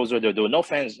behind closed doors. There were no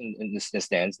fans in the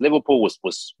stands. Liverpool was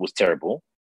terrible.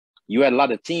 You had a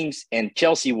lot of teams, and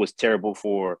Chelsea was terrible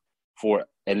for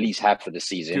at least half of the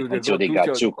season until they got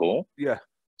Tuchel. Yeah.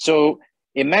 So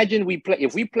imagine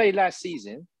if we played last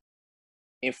season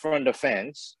in front of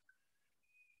fans.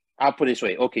 I'll put it this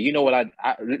way. Okay, you know what?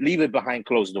 I leave it behind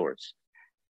closed doors.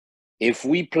 If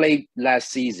we played last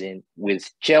season with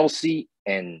Chelsea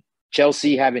and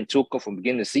Chelsea having Tuchel from the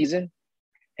beginning of the season,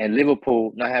 and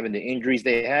Liverpool not having the injuries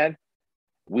they had,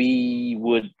 we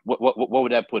would what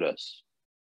would that put us?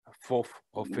 Fourth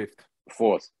or fifth.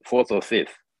 Fourth or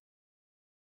fifth.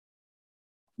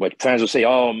 But fans will say,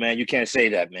 "Oh man, you can't say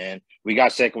that, man. We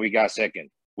got second.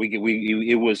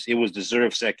 It was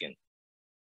deserved second."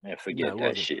 Man, forget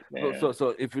that shit, man.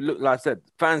 So if you look, like I said,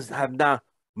 fans have now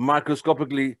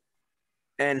microscopically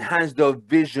enhanced the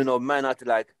vision of Man United.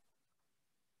 Like,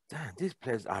 damn, these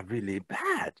players are really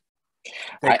bad.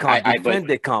 They can't defend.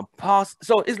 They can't pass.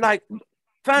 So it's like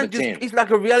fans it's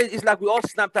like a reality. It's like we all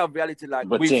snapped out of reality. Like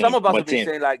some of us have been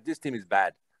saying, like, this team is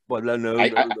bad. But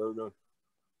no.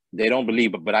 They don't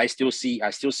believe it, but I still see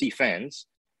fans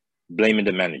blaming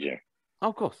the manager.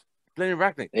 Of course, blaming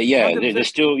Rangnick. Yeah, they're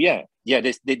still they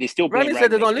still blame Rangnick.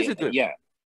 Said they don't listen to him. Yeah,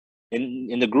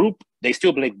 in the group they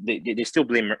still blame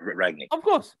Rangnick. Of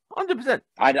course, 100%.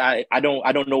 I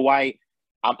don't know why.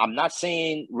 I'm not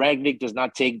saying Rangnick does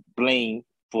not take blame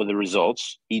for the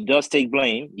results. He does take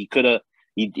blame. He could have.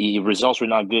 He results were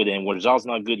not good, and when results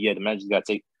not good, the manager's got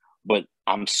to take. But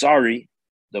I'm sorry,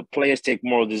 the players take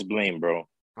more of this blame, bro.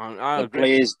 I the agree.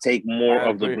 Players take more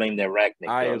of the blame than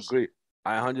Rangnick does. Agree.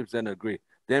 I 100% agree.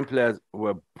 Them players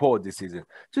were poor this season.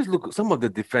 Just look at some of the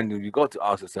defending. You got to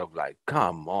ask yourself, like,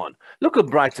 come on. Look at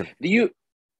Brighton.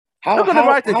 Look at the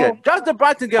Brighton game. Just the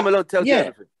Brighton game alone tells you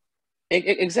everything.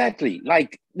 Exactly.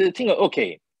 Like the thing.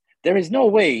 Okay, there is no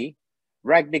way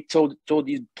Ragnick told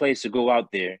these players to go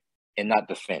out there and not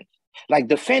defend. Like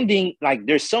defending, like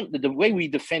there's the way we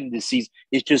defend this season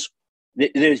is just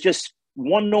there's just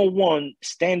 101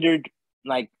 standard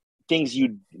like things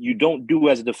you don't do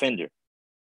as a defender.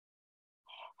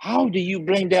 How do you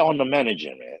blame that on the manager,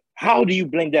 man? How do you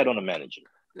blame that on the manager?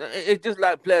 It's just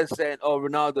like players saying, "Oh,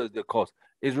 Ronaldo is the cause."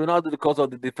 Is Ronaldo the cause of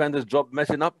the defender's job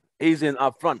messing up? He's in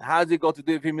up front. How's he got to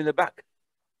do with him in the back?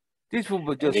 These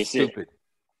people are just stupid.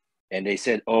 And they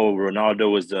said, "Oh,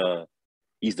 Ronaldo is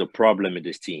he's the problem in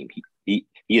this team. He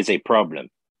is a problem.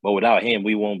 But without him,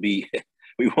 we won't be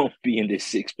in this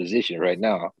sixth position right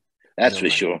now. That's for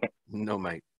sure." No,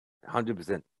 mate.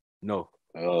 100%. No.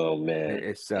 Oh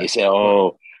man. They said,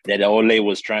 "Oh, that Ole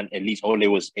was trying. At least Ole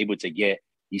was able to get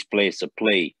these players to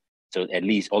play. So at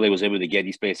least Ole was able to get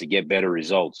these players to get better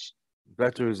results.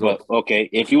 Better results. But okay,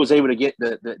 if he was able to get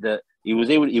he was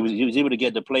able to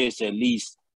get the players to at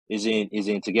least is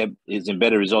in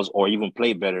better results or even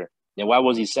play better, then why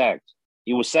was he sacked?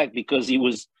 He was sacked because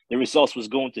the results was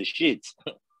going to shit.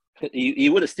 he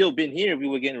would have still been here if we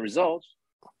were getting results.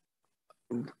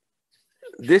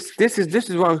 This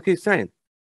is what I keep saying.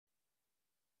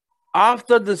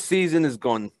 After the season is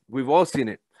gone, we've all seen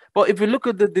it. But if you look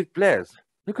at the players,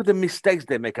 look at the mistakes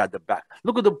they make at the back.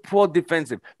 Look at the poor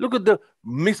defensive. Look at the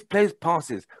misplaced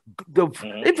passes.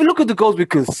 If you look at the goals we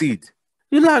concede,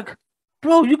 you're like,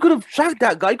 bro, you could have tracked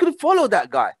that guy. You could have followed that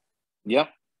guy. Yeah.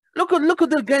 Look at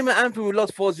the game at Anfield. We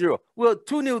lost 4-0. We were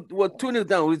 2-0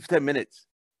 down with 10 minutes.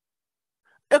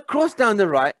 A cross down the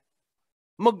right.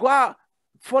 Maguire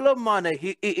follow Mane.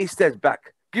 He steps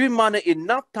back. Giving Mane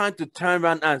enough time to turn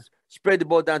around and spread the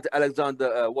ball down to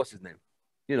Alexander. What's his name?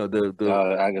 You know, the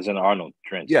Alexander-Arnold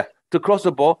Trent. Yeah, to cross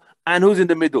the ball. And who's in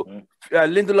the middle?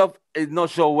 Lindelof is not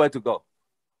sure where to go.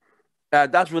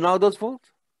 That's Ronaldo's fault?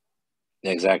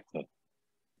 Exactly.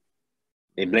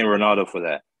 They blame Ronaldo for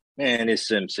that. Man, it's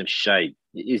some shite.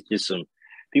 It's just some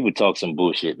people talk some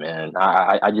bullshit, man.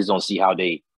 I just don't see how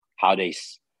they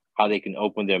can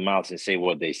open their mouths and say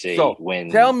what they say. So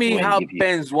tell me how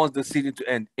Benz wants the season to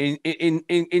end.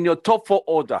 In your top 4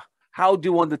 order, how do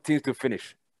you want the teams to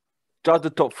finish? Just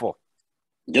the top 4.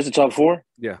 Just the top 4?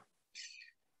 Yeah.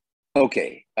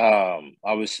 Okay.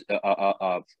 I was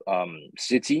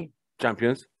City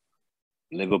champions,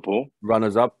 Liverpool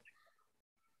runners up,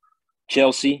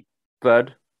 Chelsea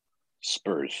 3rd,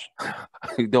 Spurs.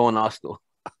 You don't want Arsenal?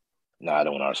 No, I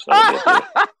don't want Arsenal.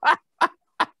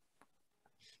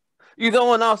 You don't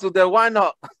want Arsenal there? Why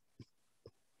not?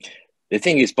 The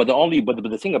thing is, but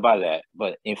the thing about that,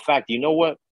 but in fact, you know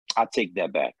what? I'll take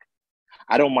that back.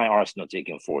 I don't mind Arsenal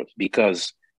taking 4th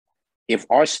because if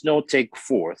Arsenal take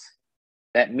 4th,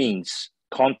 that means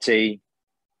Conte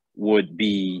would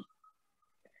be.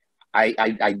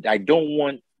 I don't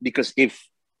want, because if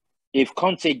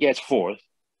Conte gets 4th,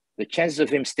 the chances of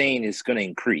him staying is going to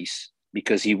increase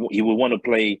because he will want to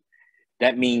play.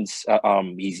 That means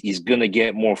he's going to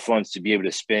get more funds to be able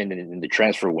to spend in the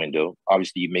transfer window.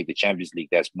 Obviously, you make the Champions League.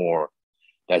 That's more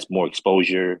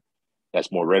exposure.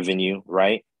 That's more revenue,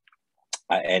 right?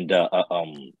 And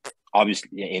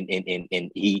obviously, and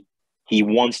he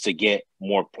wants to get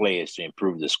more players to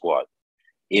improve the squad.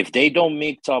 If they don't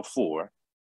make top 4,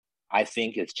 I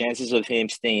think his chances of him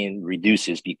staying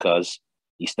reduces because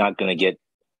he's not going to get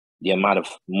the amount of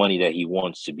money that he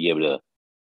wants to be able to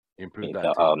improve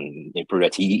that.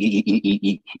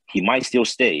 He might still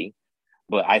stay,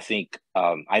 but I think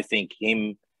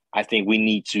we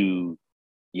need to.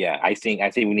 Yeah, I think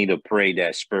we need to pray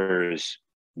that Spurs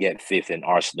get 5th and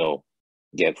Arsenal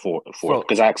get 4th.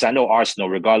 Because I know Arsenal,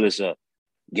 regardless of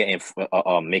getting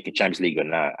making Champions League or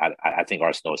not, I think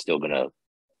Arsenal is still gonna.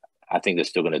 I think they're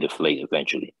still gonna deflate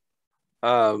eventually.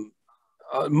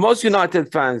 Most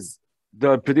United fans,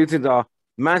 the predictions are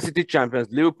Man City champions,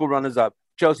 Liverpool runners up,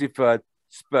 Chelsea 3rd,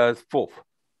 Spurs 4th,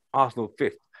 Arsenal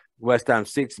 5th, West Ham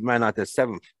 6th, Man United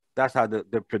 7th. That's how the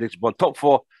prediction. But top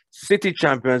 4, City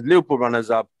champions, Liverpool runners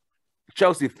up,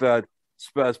 Chelsea 3rd,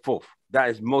 Spurs 4th. That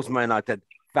is most Man United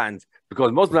fans,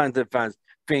 because most Man United fans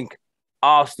think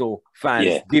Arsenal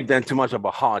fans give them too much of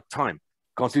a hard time,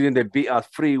 considering they beat us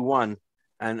 3-1.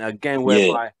 And again,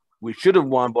 whereby we should have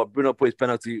won, but Bruno put his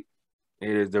penalty. It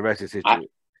is the rest is history.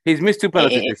 He's missed 2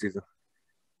 penalties this season.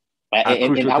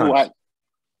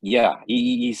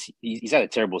 He's had a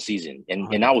terrible season,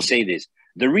 and I will say this: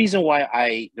 the reason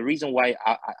why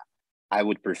I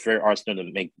would prefer Arsenal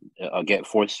to get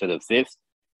 4th to the 5th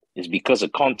is because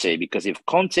of Conte. Because if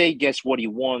Conte gets what he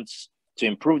wants to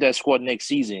improve that squad next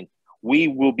season, we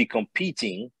will be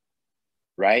competing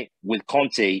right? With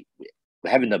Conte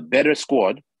having a better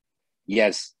squad.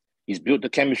 Yes, he's built the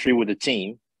chemistry with the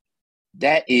team.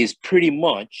 That is pretty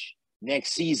much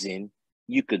next season.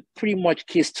 You could pretty much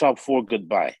kiss top 4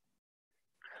 goodbye.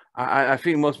 I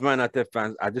think most Man United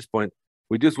fans at this point,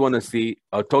 we just want to see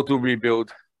a total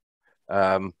rebuild,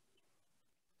 good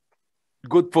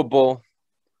football,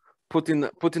 putting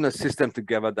a system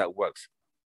together that works.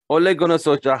 Ole Gunnar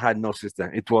Solskjaer had no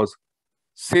system. It was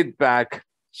sit back,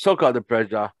 soak out the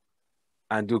pressure,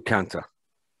 and do counter.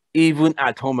 Even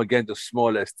at home against the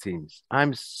smallest teams.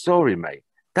 I'm sorry, mate.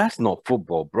 That's not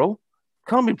football, bro.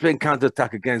 Can't be playing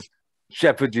counter-attack against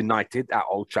Sheffield United at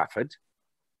Old Trafford.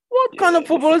 What kind of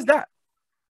football is that?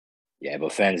 Yeah,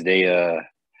 but fans, they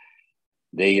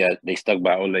stuck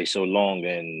by Ole so long,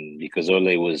 and because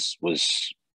Ole was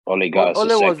Ole got us a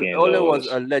second. Ole was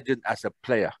a legend as a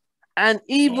player. And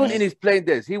even in his playing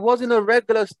days, he wasn't a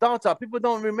regular starter. People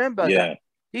don't remember that.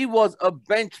 He was a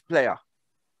bench player.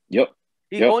 Yep.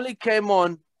 He only came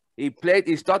on, he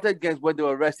started against when they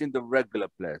were resting the regular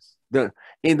players.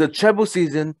 In the treble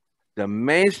season, the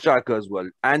main strikers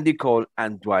were Andy Cole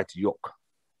and Dwight York.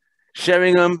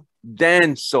 Sheringham,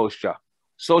 then Solskjaer.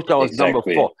 Solskjaer was number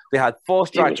 4. They had 4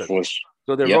 strikers.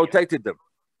 So they rotated them.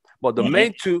 But the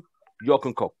main 2, York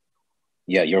and Cole.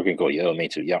 Yeah, York and Cole. Yeah, main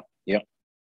 2. Yeah.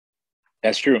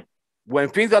 That's true. When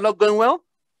things are not going well,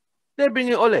 they bring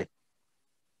in Ole.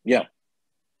 Yeah.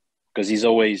 Because he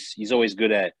was always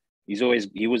good at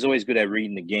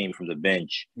reading the game from the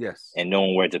bench. Yes. And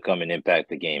knowing where to come and impact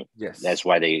the game. Yes. That's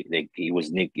why he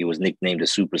was nicknamed the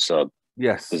super sub.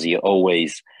 Yes. Because he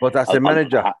always. But as a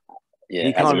manager,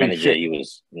 as a manager, he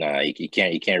was he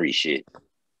can't read shit.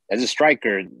 As a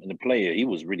striker and a player, he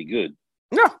was really good.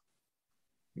 Yeah.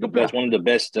 He's one of the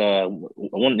best.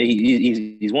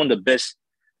 He's one of the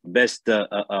best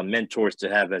mentors to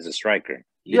have as a striker.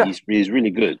 He's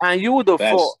really good. And you would have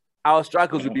thought our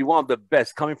strikers would be one of the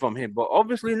best coming from him, but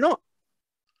obviously not.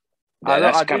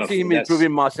 I didn't see him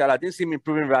improving Martial. I didn't see him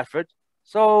improving Rashford.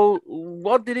 So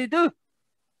what did he do?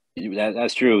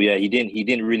 That's true. Yeah, he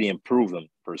didn't really improve them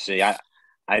per se.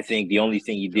 I think the only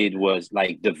thing he did was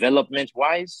like development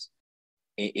wise,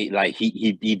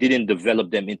 he didn't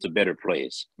develop them into better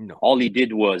players. No. All he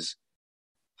did was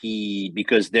I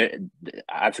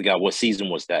forgot what season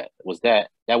was that.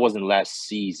 That wasn't last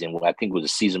season. I think it was the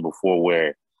season before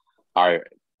where our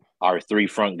 3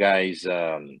 front guys,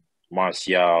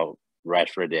 Martial,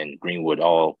 Rashford, and Greenwood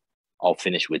all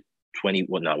finished with 20.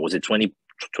 Well, no, was it 20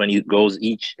 goals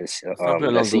each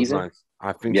that season?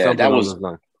 I think that was.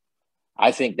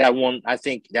 I think that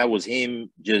was him.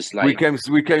 Just like we came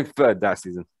third that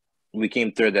season. We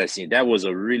came third that season. That was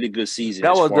a really good season.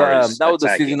 That was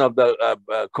the season of the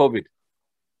COVID.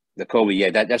 The COVID, yeah.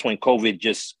 That's when COVID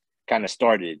just kind of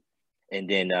started, and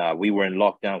then we were in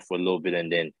lockdown for a little bit, and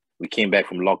then we came back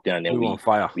from lockdown. And we were on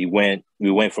fire. We went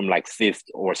from like 5th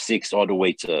or 6th all the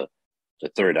way to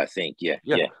 3rd, I think. Yeah.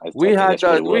 We even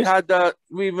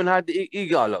had the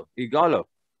Igalo.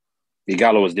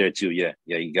 Igalo was there too. Yeah.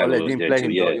 Igalo was there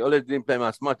too. Yeah. Ole didn't play him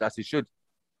as much as he should.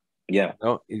 Yeah.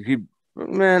 No,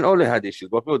 Ole had issues,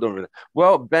 but people don't really.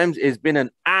 Well, Bems, it's been an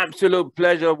absolute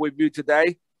pleasure with you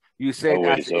today. You said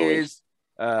as is.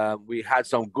 We had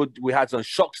some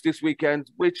shocks this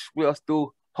weekend, which we are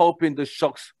still hoping the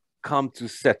shocks come to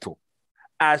settle.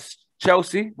 As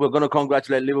Chelsea, we're going to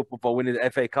congratulate Liverpool for winning the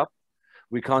FA Cup.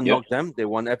 We can't knock them. They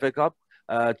won the FA Cup.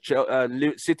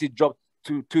 City dropped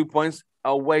 2 points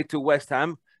away to West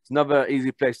Ham. It's never an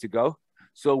easy place to go.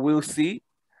 So we'll see.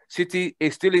 City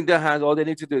is still in their hands. All they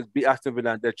need to do is beat Aston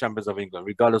Villa and they're champions of England,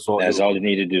 regardless of. That's all they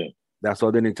need to do. That's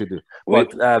all they need to do.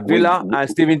 But Villa and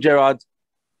Steven Gerrard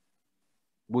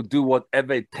will do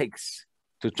whatever it takes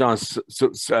to try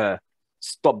and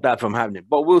stop that from happening.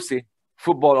 But we'll see.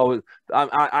 Football always.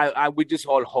 We just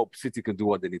all hope City can do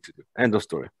what they need to do. End of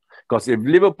story. Because if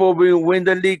Liverpool will win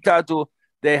the league title,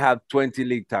 they have 20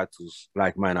 league titles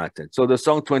like Man United. So the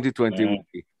song 2020 will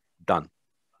be done.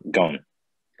 Gone.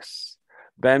 Yes.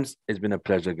 Bems, it's been a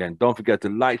pleasure again. Don't forget to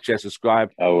like, share,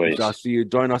 subscribe. Always. I'll see you.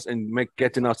 Join us and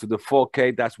getting us to the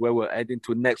 4K. That's where we're heading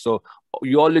to next. So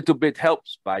your little bit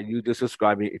helps by you just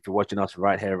subscribing if you're watching us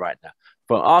right here, right now.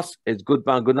 For us, it's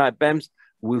goodbye and good night, Bems.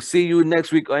 We'll see you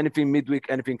next week or anything midweek.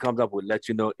 Anything comes up, we'll let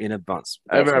you know in advance.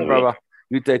 All right, brother.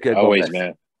 You take care. Always,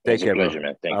 man. Take care, pleasure,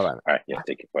 man. Thanks. All right. Yeah,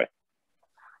 take care. Bye.